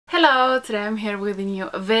Hello, today I'm here with a new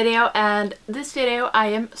video, and this video I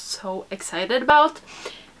am so excited about.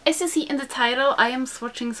 As you see in the title, I am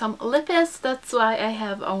swatching some lippies. That's why I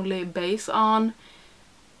have only base on,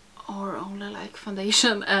 or only like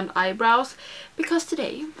foundation and eyebrows, because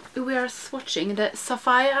today we are swatching the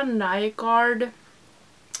Safiya Nygaard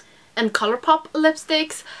and Colourpop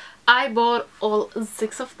lipsticks. I bought all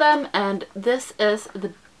 6 of them, and this is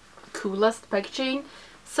the coolest packaging.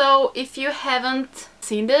 So if you haven't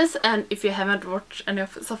seen this, and if you haven't watched any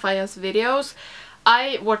of Safiya's videos,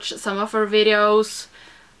 I watched some of her videos.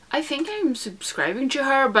 I think I'm subscribing to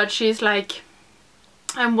her, but she's like,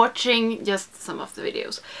 I'm watching just some of the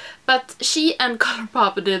videos. But she and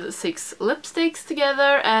Colourpop did 6 lipsticks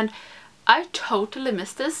together, and I totally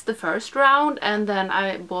missed this the first round, and then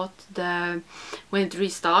I bought when it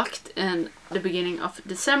restocked in the beginning of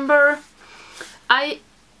December. I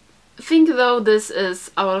think though this is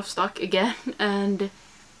out of stock again, and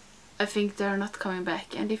I think they're not coming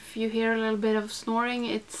back. And if you hear a little bit of snoring,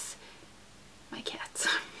 it's my cat.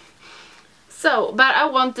 So, but I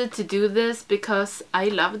wanted to do this because I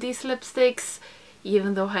love these lipsticks,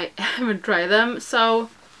 even though I haven't tried them. So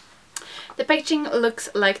the packaging looks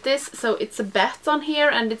like this. So it's a bat on here,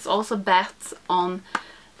 and it's also bats on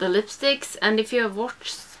the lipsticks. And if you have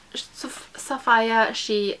watched Safiya,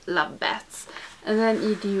 she loves bats. And then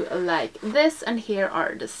you do like this, and here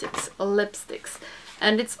are the 6 lipsticks.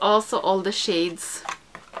 And it's also all the shades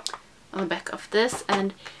on the back of this,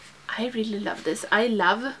 and I really love this. I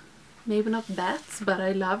love, maybe not bats, but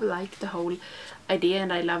I love like the whole idea,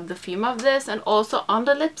 and I love the theme of this. And also on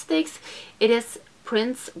the lipsticks, it is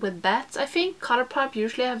prints with bats. I think Colourpop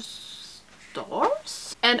usually have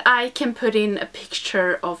stars. And I can put in a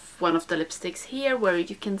picture of one of the lipsticks here where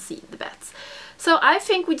you can see the bats. So I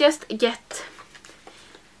think we just get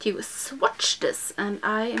to swatch this, and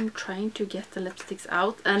I am trying to get the lipsticks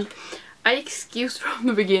out, and I excused from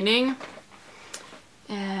the beginning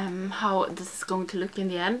how this is going to look in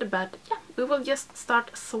the end, but yeah, we will just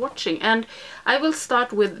start swatching. And I will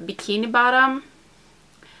start with Bikini Bottom.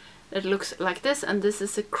 It looks like this, and this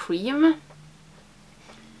is a cream,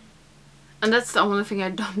 and that's the only thing I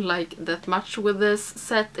don't like that much with this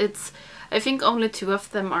set. I think only 2 of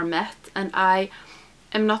them are matte, and I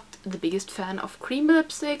am not the biggest fan of cream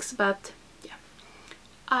lipsticks, but yeah,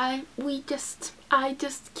 I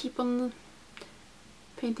just keep on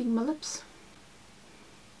painting my lips.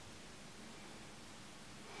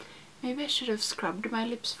 Maybe I should have scrubbed my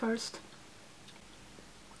lips first.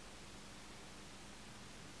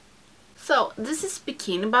 So this is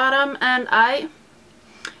Bikini Bottom, and I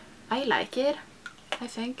like it. I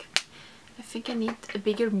think I need a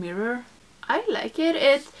bigger mirror. I like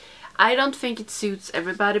it. I don't think it suits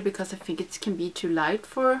everybody, because I think it can be too light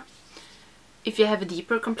for if you have a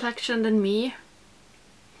deeper complexion than me.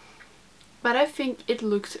 But I think it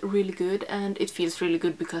looks really good, and it feels really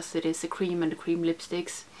good because it is a cream, and the cream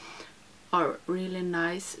lipsticks are really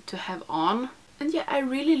nice to have on. And yeah, I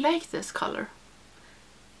really like this color.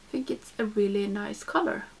 I think it's a really nice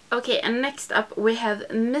color. Okay, and next up we have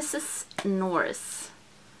Mrs. Norris.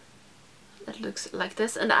 It looks like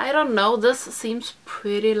this, and I don't know, this seems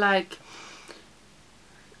pretty like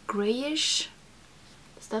grayish.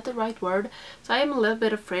 Is that the right word? So I am a little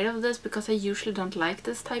bit afraid of this, because I usually don't like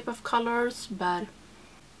this type of colors, but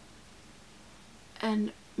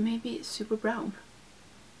and maybe super brown.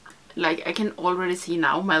 Like, I can already see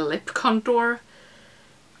now my lip contour.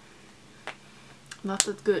 Not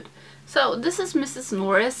that good. So this is Mrs.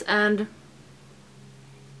 Norris, and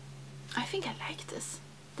I think I like this.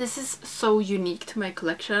 This is so unique to my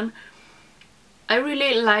collection. I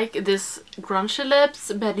really like this grungy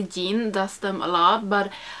lips. Betty Jean does them a lot,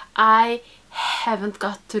 but I haven't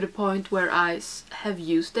got to the point where I have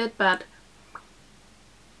used it, but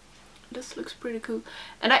this looks pretty cool.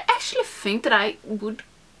 And I actually think that I would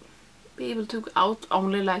be able to go out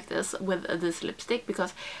only like this with this lipstick,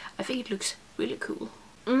 because I think it looks really cool.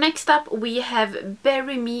 Next up we have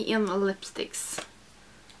Bury Me in lipsticks.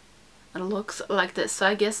 It looks like this, so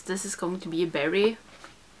I guess this is going to be a berry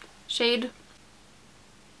shade.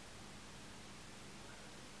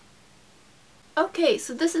 Okay,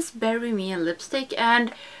 so this is Bury Me in lipstick,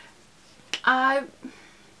 and I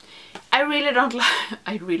really don't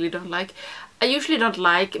like I usually don't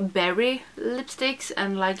like berry lipsticks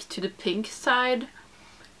and like to the pink side.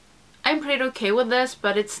 I'm pretty okay with this,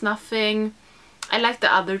 but it's nothing. I like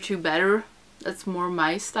the other 2 better. That's more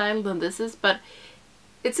my style than this is, but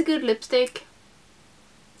it's a good lipstick.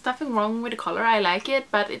 There's nothing wrong with the color. I like it,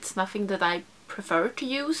 but it's nothing that I prefer to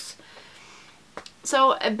use.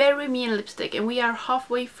 So Bury Me in lipstick, and we are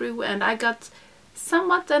halfway through, and I got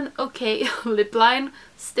somewhat an okay lip line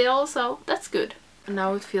still, so that's good.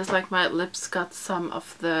 Now it feels like my lips got some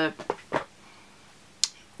of the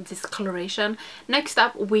discoloration. Next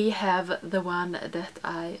up we have the one that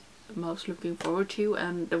I most looking forward to,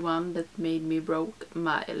 and the one that made me broke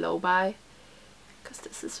my low-buy, because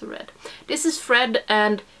this is red. This is Fred,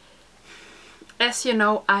 and as you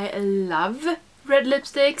know, I love red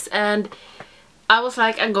lipsticks, and I was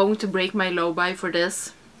like, I'm going to break my low-buy for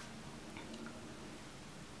this.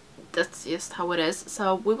 That's just how it is.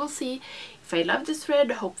 So we will see if I love this red.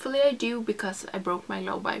 Hopefully I do, because I broke my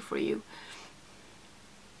low-buy for you.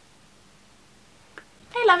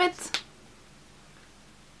 I love it.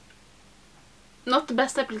 Not the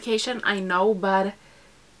best application, I know, but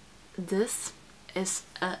this is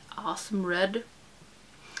an awesome red.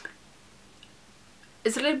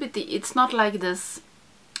 It's a little bit, it's not like this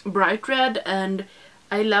bright red, and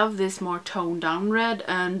I love this more toned down red,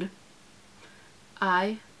 and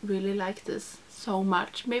I really like this so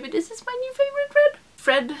much. Maybe this is my new favorite red.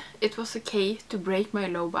 Fred, it was okay to break my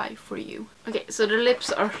low-buy for you. Okay, so the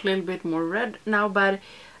lips are a little bit more red now, but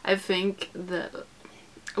I think the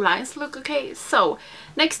lines look okay. So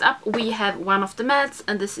next up we have one of the mattes,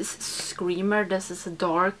 and this is Screamer. This is a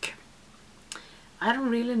dark, I don't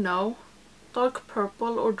really know, dark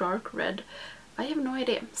purple or dark red, I have no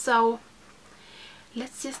idea. So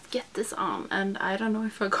let's just get this on, and I don't know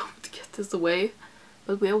if I'm going to get this away,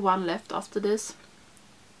 but we have one left after this.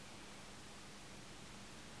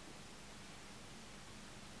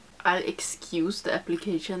 I'll excuse the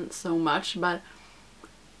application so much, but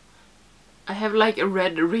I have like a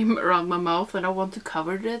red rim around my mouth and I want to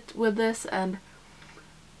cover it with this, and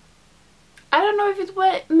I don't know if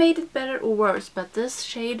it made it better or worse, but this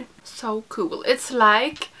shade, so cool. It's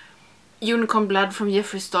like Unicorn Blood from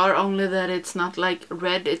Jeffree Star, only that it's not like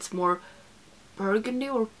red, it's more burgundy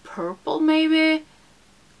or purple maybe.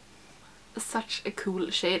 Such a cool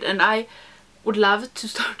shade, and I would love to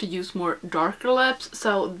start to use more darker lips,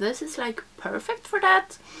 so this is like perfect for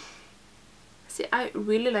that. See, I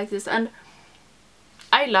really like this, and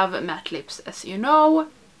I love matte lips, as you know,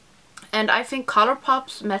 and I think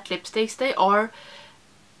Colourpop's matte lipsticks, they are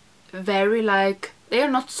very like, they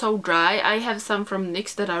are not so dry. I have some from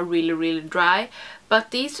NYX that are really dry,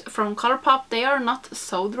 but these from Colourpop, they are not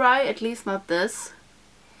so dry, at least not this,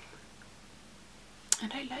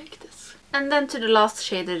 and I like this. And then to the last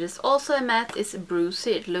shade that is also a matte is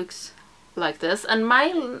Brucey. It looks like this, and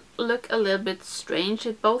mine look a little bit strange.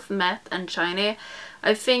 It's both matte and shiny.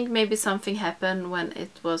 I think maybe something happened when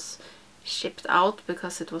it was shipped out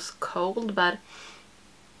because it was cold, but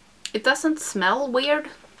it doesn't smell weird.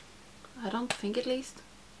 I don't think, at least.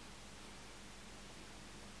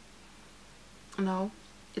 No,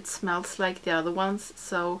 it smells like the other ones,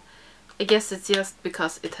 so I guess it's just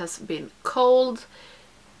because it has been cold.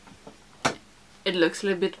 It looks a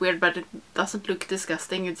little bit weird, but it doesn't look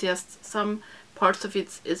disgusting. It's just some parts of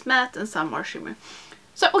it is matte and some are shimmer.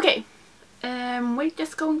 So okay, we're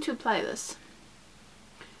just going to apply this.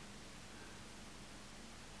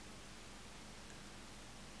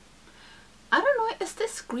 I don't know, is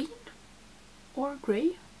this green or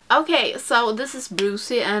grey? Okay, so this is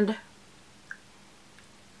Brucey, and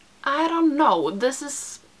I don't know, this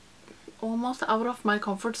is almost out of my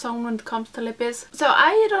comfort zone when it comes to lippies. So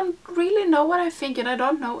I don't really know what I think, and I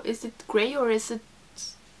don't know, is it grey or is it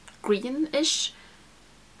greenish?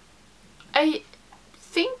 I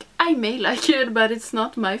think I may like it, but it's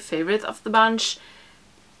not my favorite of the bunch.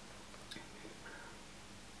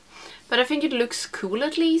 But I think it looks cool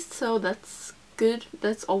at least, so that's good.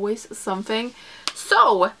 That's always something.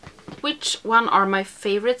 So, which one are my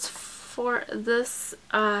favorites for this?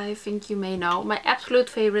 I think you may know. My absolute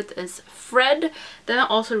favorite is Fred. Then I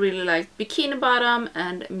also really like Bikini Bottom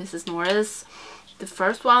and Mrs. Norris, the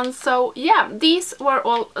first one. So yeah, these were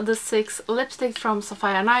all the 6 lipsticks from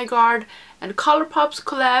Safiya Nygaard and Colourpop's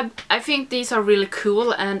collab. I think these are really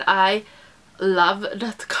cool, and I love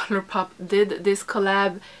that Colourpop did this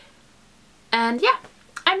collab. And yeah,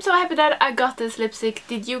 I'm so happy that I got this lipstick.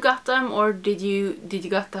 Did you got them, or did you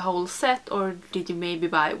got the whole set, or did you maybe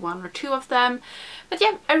buy 1 or 2 of them? But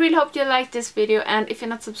yeah, I really hope you liked this video, and if you're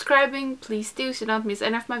not subscribing, please do so you don't miss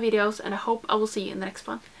any of my videos, and I hope I will see you in the next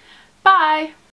one. Bye!